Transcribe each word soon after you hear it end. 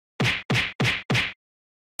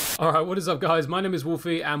Alright, what is up guys? My name is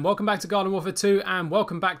Wolfy and welcome back to Garden Warfare 2 and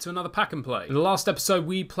welcome back to another pack and play. In the last episode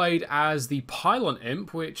we played as the Pylon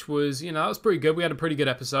Imp, which was, that was pretty good. We had a pretty good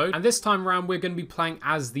episode. And this time around we're going to be playing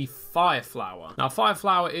as the Fireflower. Now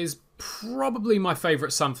Fireflower is probably my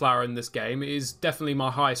favourite sunflower in this game. It is definitely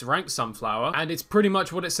my highest ranked sunflower and it's pretty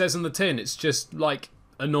much what it says on the tin. It's just like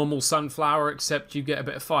a normal sunflower, except you get a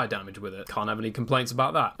bit of fire damage with it. Can't have any complaints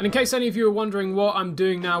about that. And in case any of you are wondering what I'm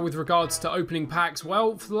doing now with regards to opening packs,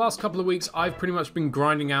 well, for the last couple of weeks, I've pretty much been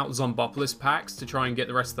grinding out Zombopolis packs to try and get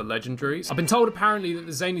the rest of the legendaries. I've been told apparently that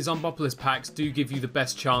the Zany Zombopolis packs do give you the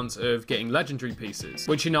best chance of getting legendary pieces,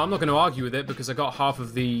 which, I'm not going to argue with it because I got half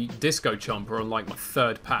of the Disco Chomper on like my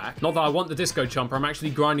third pack. Not that I want the Disco Chomper, I'm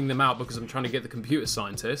actually grinding them out because I'm trying to get the Computer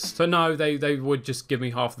Scientist. So no, they would just give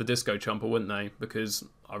me half the Disco Chomper, wouldn't they? Because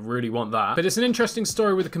I really want that. But it's an interesting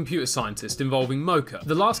story with a computer scientist involving Mocha.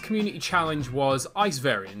 The last community challenge was Ice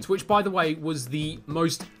Variant, which by the way was the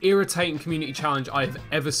most irritating community challenge I have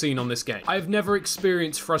ever seen on this game. I have never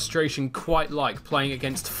experienced frustration quite like playing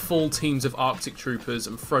against full teams of Arctic Troopers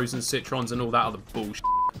and Frozen Citrons and all that other bullshit.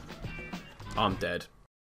 I'm dead.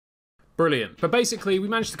 Brilliant. But basically, we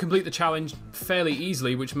managed to complete the challenge fairly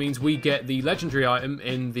easily, which means we get the legendary item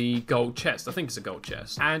in the gold chest. I think it's a gold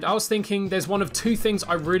chest. And I was thinking there's one of two things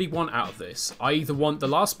I really want out of this. I either want the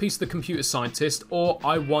last piece of the computer scientist or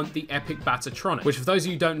I want the epic Batatronic, which for those of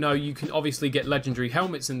you who don't know, you can obviously get legendary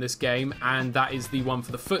helmets in this game, and that is the one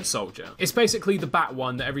for the foot soldier. It's basically the bat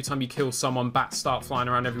one that every time you kill someone, bats start flying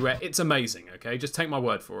around everywhere. It's amazing, okay? Just take my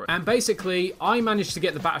word for it. And basically, I managed to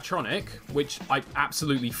get the Batatronic, which I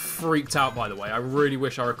absolutely freaked out, by the way. I really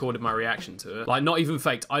wish I recorded my reaction to it. Like, not even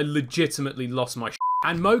faked. I legitimately lost my shit.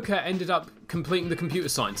 And Mocha ended up completing the computer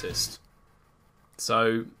scientist.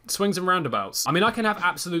 So, swings and roundabouts. I mean, I can have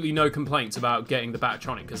absolutely no complaints about getting the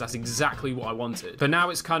Batatronic because that's exactly what I wanted. But now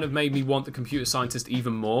it's kind of made me want the computer scientist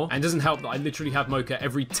even more. And it doesn't help that I literally have Mocha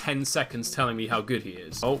every 10 seconds telling me how good he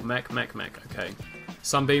is. Oh, mech. Okay.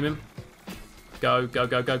 Sunbeam him. Go.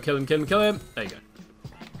 Kill him. There you go.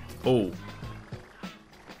 Oh.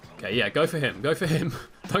 Okay, yeah, go for him.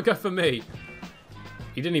 Don't go for me.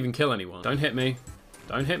 He didn't even kill anyone. Don't hit me.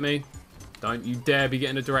 Don't you dare be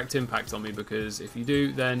getting a direct impact on me, because if you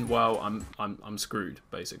do, then, well, I'm screwed,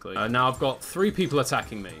 basically. Now I've got 3 people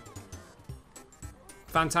attacking me.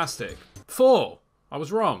 Fantastic. 4! I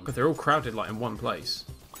was wrong. But they're all crowded, like, in one place.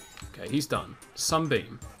 Okay, he's done.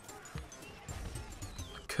 Sunbeam.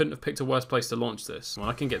 I couldn't have picked a worse place to launch this. Well,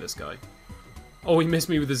 I can get this guy. Oh, he missed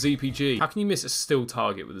me with a ZPG. How can you miss a still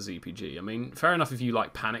target with a ZPG? I mean, fair enough if you,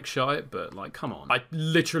 like, panic shot it, but, like, come on. I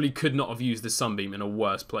literally could not have used the Sunbeam in a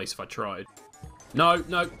worse place if I tried. No.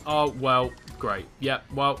 Oh, well, great. Yeah,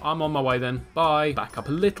 well, I'm on my way then. Bye. Back up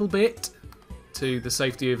a little bit to the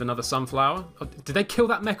safety of another sunflower. Oh, did they kill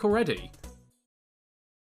that mech already?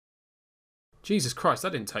 Jesus Christ,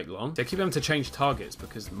 that didn't take long. They keep having to change targets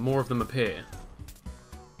because more of them appear.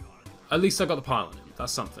 At least I got the Pylon in.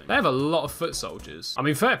 That's something. They have a lot of foot soldiers. I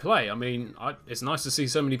mean, fair play. I mean, it's nice to see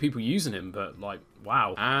so many people using him, but like,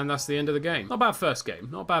 wow. And that's the end of the game. Not bad first game.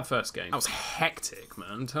 That was hectic,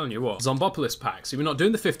 man. I'm telling you what. Zombopolis packs. So we're not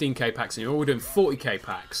doing the 15k packs anymore. We're doing 40k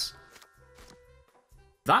packs.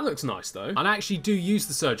 That looks nice though. And I actually do use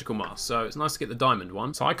the surgical mask, so it's nice to get the diamond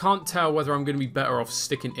one. So I can't tell whether I'm going to be better off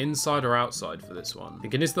sticking inside or outside for this one.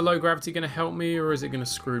 Thinking, is the low gravity going to help me or is it going to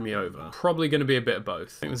screw me over? Probably going to be a bit of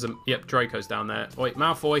both. I think there's a, yep, Draco's down there. Wait,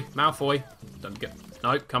 Malfoy. Don't get,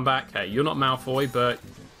 no, come back. Hey, you're not Malfoy, but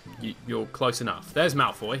you're close enough. There's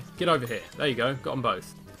Malfoy. Get over here. There you go. Got them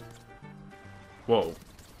both. Whoa.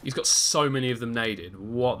 He's got so many of them naded.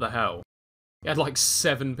 What the hell? He had like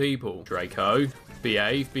 7 people. Draco.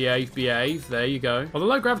 Behave. There you go. Well, the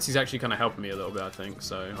low gravity is actually kind of helping me a little bit, I think.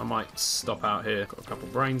 So I might stop out here. Got a couple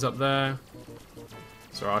brains up there.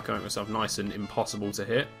 So I can make myself nice and impossible to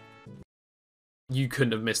hit. You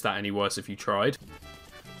couldn't have missed that any worse if you tried.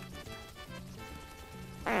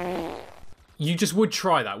 You just would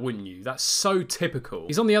try that, wouldn't you? That's so typical.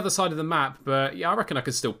 He's on the other side of the map, but yeah, I reckon I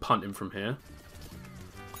could still punt him from here.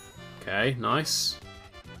 Okay, nice.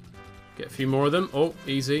 Get a few more of them. Oh,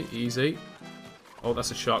 easy. Oh,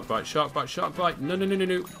 that's a shark bite. No.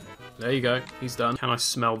 There you go. He's done. Can I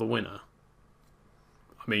smell the winner?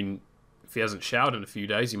 I mean, if he hasn't showered in a few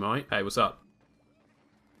days, he might. Hey, what's up?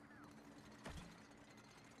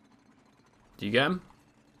 Do you get him?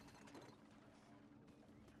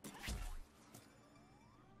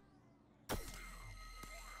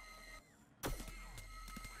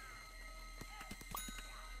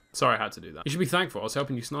 Sorry, I had to do that. You should be thankful. I was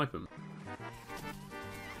helping you snipe him.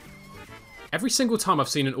 Every single time I've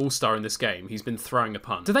seen an all-star in this game, he's been throwing a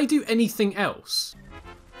punt. Do they do anything else?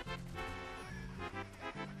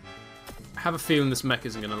 have a feeling this mech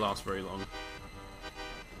isn't going to last very long.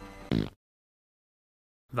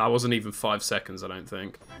 That wasn't even 5 seconds, I don't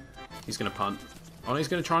think. He's going to punt. Oh, he's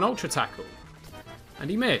going to try an ultra tackle. And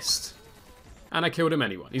he missed. And I killed him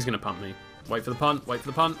anyway. He's going to punt me. Wait for the punt. Wait for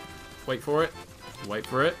the punt. Wait for it. Wait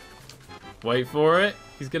for it. Wait for it.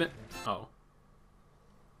 He's going to... Oh.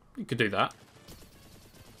 You could do that.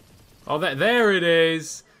 Oh, there it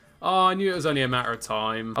is. Oh, I knew it was only a matter of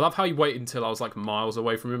time. I love how he waited until I was like miles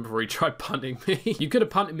away from him before he tried punting me. You could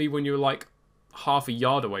have punted me when you were like half a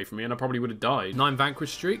yard away from me and I probably would have died. 9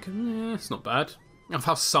 vanquish streak? Yeah, it's not bad. I love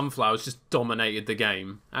how Sunflowers just dominated the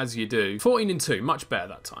game, as you do. 14-2, much better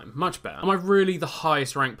that time, much better. Am I really the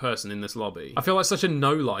highest ranked person in this lobby? I feel like such a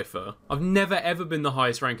no-lifer. I've never ever been the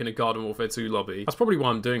highest rank in a Garden Warfare 2 lobby. That's probably why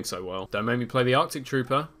I'm doing so well. Don't make me play the Arctic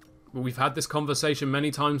Trooper. We've had this conversation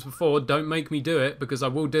many times before. Don't make me do it, because I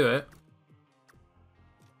will do it.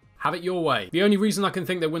 Have it your way. The only reason I can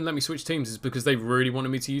think they wouldn't let me switch teams is because they really wanted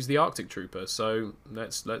me to use the Arctic Trooper. So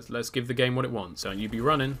let's give the game what it wants. Don't you be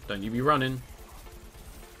running. Don't you be running.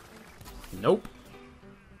 Nope.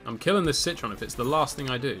 I'm killing this Citron if it's the last thing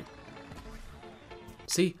I do.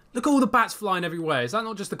 See? Look at all the bats flying everywhere. Is that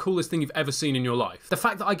not just the coolest thing you've ever seen in your life? The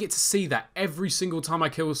fact that I get to see that every single time I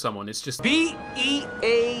kill someone is just... beautiful.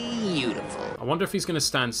 I wonder if he's going to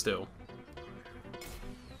stand still.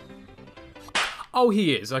 Oh,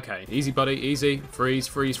 he is. Okay. Easy, buddy. Easy. Freeze,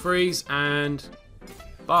 freeze, freeze. And...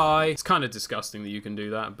 bye. It's kind of disgusting that you can do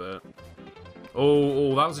that, but...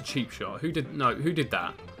 Oh, that was a cheap shot. Who did... No, who did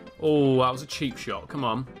that? Oh, that was a cheap shot. Come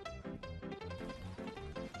on.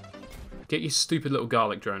 Get your stupid little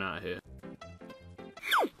garlic drone out of here.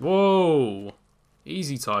 Whoa.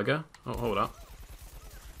 Easy, Tiger. Oh, hold up.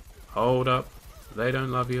 Hold up. They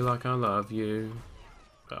don't love you like I love you.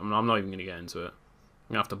 I'm not even going to get into it.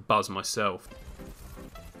 I'm going to have to buzz myself.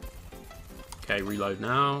 Okay, reload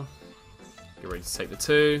now. Get ready to take the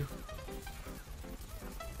 2.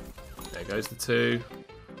 There goes the 2.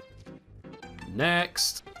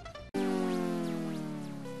 Next.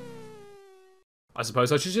 I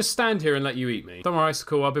suppose I should just stand here and let you eat me. Don't worry, it's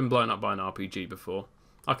cool. I've been blown up by an RPG before.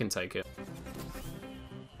 I can take it.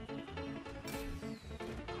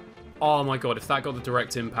 Oh my god, if that got the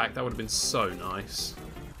direct impact, that would have been so nice.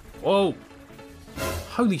 Whoa!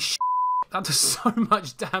 Holy shit! That does so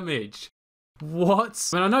much damage. What?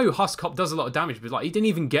 I mean, I know Huskop does a lot of damage, but like, he didn't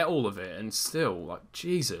even get all of it, and still, like,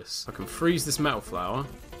 Jesus. I can freeze this metal flower.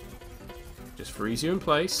 Just freeze you in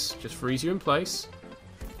place. Just freeze you in place.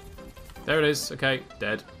 There it is. Okay,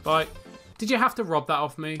 dead. Bye. Did you have to rob that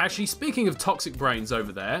off me? Actually, speaking of toxic brains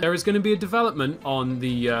over there is going to be a development on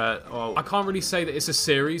the, well, I can't really say that it's a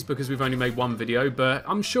series because we've only made 1 video, but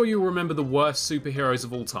I'm sure you'll remember the worst superheroes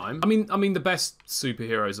of all time. I mean the best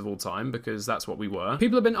superheroes of all time, because that's what we were.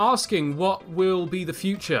 People have been asking what will be the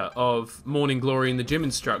future of Morning Glory and the Gym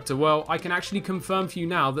Instructor. Well, I can actually confirm for you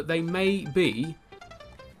now that they may be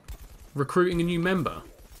recruiting a new member.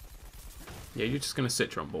 Yeah, you're just going to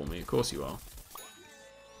Citron ball me. Of course you are.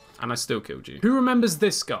 And I still killed you. Who remembers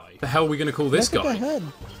this guy? The hell are we going to call this guy? I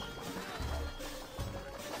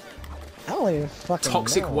don't even fucking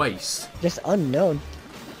Toxic know. waste. Just unknown.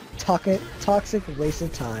 Toxic waste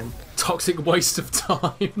of time. Toxic waste of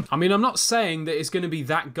time. I mean, I'm not saying that it's going to be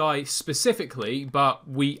that guy specifically, but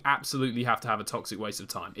we absolutely have to have a toxic waste of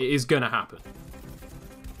time. It is going to happen.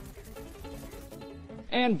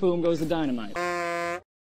 And boom goes the dynamite.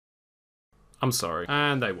 I'm sorry.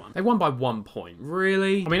 And they won. They won by 1 point.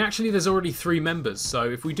 Really? I mean, actually, there's already 3 members, so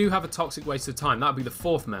if we do have a toxic waste of time, that would be the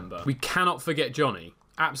 4th member. We cannot forget Johnny.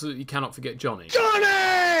 Absolutely cannot forget Johnny.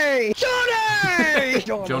 Johnny! Johnny!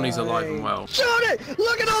 Johnny's alive and well. Johnny!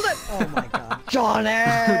 Look at all that! Oh my god.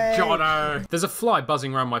 Johnny! Johnny! There's a fly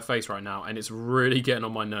buzzing around my face right now, and it's really getting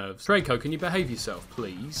on my nerves. Draco, can you behave yourself,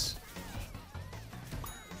 please?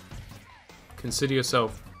 Consider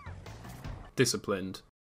yourself disciplined.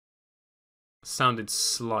 Sounded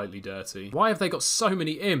slightly dirty. Why have they got so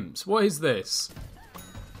many imps? What is this?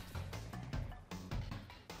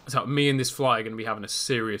 So me and this fly are going to be having a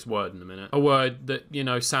serious word in a minute. A word that, you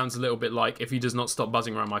know, sounds a little bit like, if he does not stop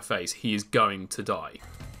buzzing around my face, he is going to die.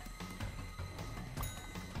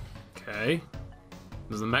 Okay.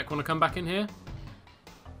 Does the mech want to come back in here?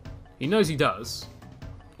 He knows he does.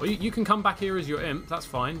 Well, you can come back here as your imp. That's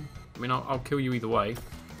fine. I mean, I'll kill you either way.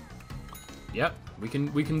 Yep. We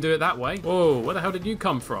can do it that way. Whoa, where the hell did you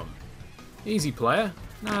come from? Easy, player.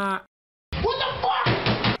 Nah. What the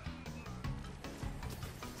fuck?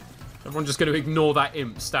 Everyone's just going to ignore that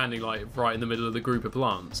imp standing like right in the middle of the group of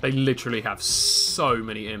plants. They literally have so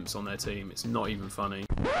many imps on their team. It's not even funny.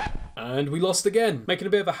 And we lost again. Making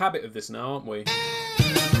a bit of a habit of this now, aren't we?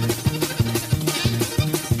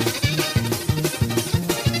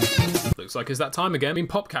 looks like it's that time again. I mean,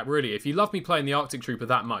 PopCap, really, if you love me playing the Arctic Trooper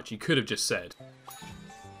that much, you could have just said.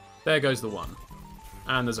 There goes the 1.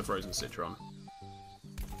 And there's a frozen Citron.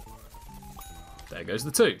 There goes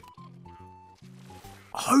the 2.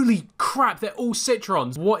 Holy crap, they're all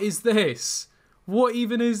Citrons. What is this? What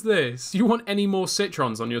even is this? Do you want any more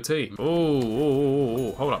Citrons on your team?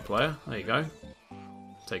 Oh, hold up, player. There you go.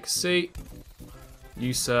 Take a seat.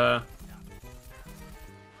 You, sir.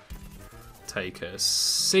 Take a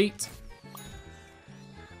seat.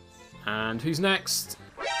 And who's next?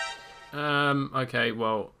 Okay,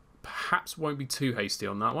 well, perhaps won't be too hasty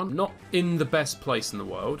on that one. Not in the best place in the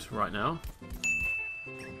world right now.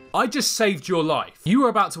 I just saved your life. You were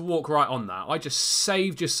about to walk right on that. I just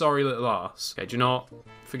saved your sorry little ass. Okay, do you know what?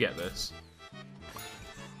 Forget this.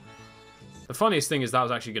 The funniest thing is that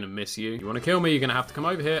was actually going to miss you. You want to kill me, you're going to have to come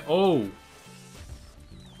over here. Oh.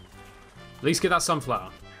 At least get that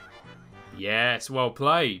sunflower. Yes, well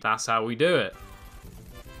played. That's how we do it.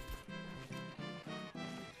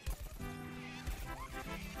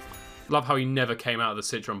 Love how he never came out of the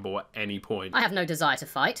Citron ball at any point. I have no desire to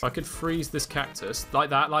fight. If I could freeze this cactus. Like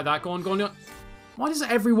that, like that. Go on, go on. Go on. Why does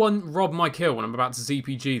everyone rob my kill when I'm about to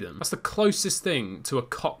ZPG them? That's the closest thing to a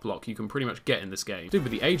cock block you can pretty much get in this game. Dude,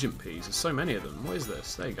 with the agent Ps, there's so many of them. What is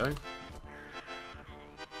this? There you go.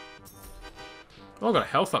 Oh, I got a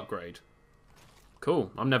health upgrade.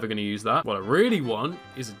 Cool, I'm never going to use that. What I really want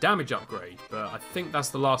is a damage upgrade, but I think that's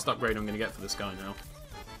the last upgrade I'm going to get for this guy now.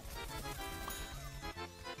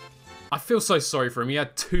 I feel so sorry for him. He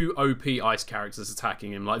had 2 OP ice characters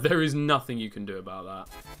attacking him. Like, there is nothing you can do about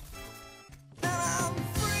that.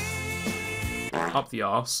 Up the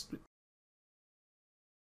arse.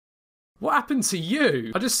 What happened to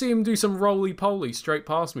you? I just see him do some roly-poly straight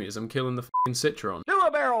past me as I'm killing the f***ing Citron. Do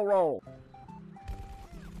a barrel roll.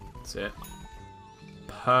 That's it.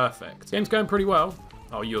 Perfect. Game's going pretty well.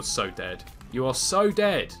 Oh, you're so dead. You are so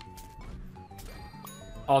dead.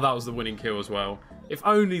 Oh, that was the winning kill as well. If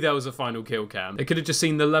only there was a final kill cam. They could have just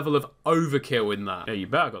seen the level of overkill in that. Yeah, you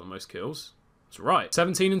better got the most kills. That's right.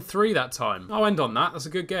 17 and 3 that time. I'll end on that. That's a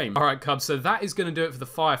good game. All right, Cubs. So that is going to do it for the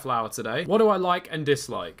Fire Flower today. What do I like and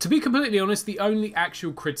dislike? To be completely honest, the only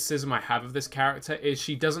actual criticism I have of this character is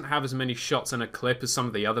she doesn't have as many shots in a clip as some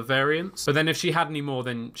of the other variants. But then if she had any more,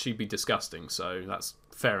 then she'd be disgusting. So that's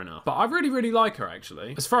fair enough. But I really, really like her,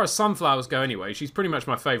 actually. As far as sunflowers go anyway, she's pretty much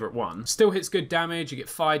my favourite one. Still hits good damage, you get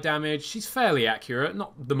fire damage. She's fairly accurate.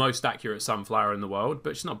 Not the most accurate sunflower in the world,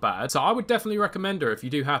 but she's not bad. So I would definitely recommend her if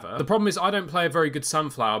you do have her. The problem is I don't play a very good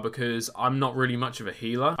sunflower because I'm not really much of a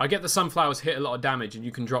healer. I get the sunflowers hit a lot of damage and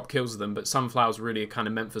you can drop kills with them, but sunflowers really are kind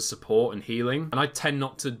of meant for support and healing. And I tend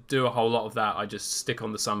not to do a whole lot of that. I just stick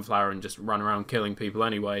on the sunflower and just run around killing people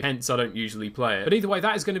anyway. Hence, I don't usually play it. But either way,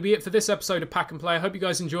 that is going to be it for this episode of Pack and Play. I hope you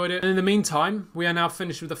guys enjoyed it. And in the meantime, we are now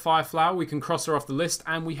finished with the Fire Flower. We can cross her off the list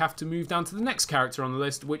and we have to move down to the next character on the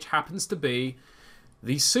list, which happens to be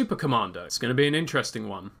the Super Commando. It's going to be an interesting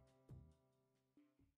one.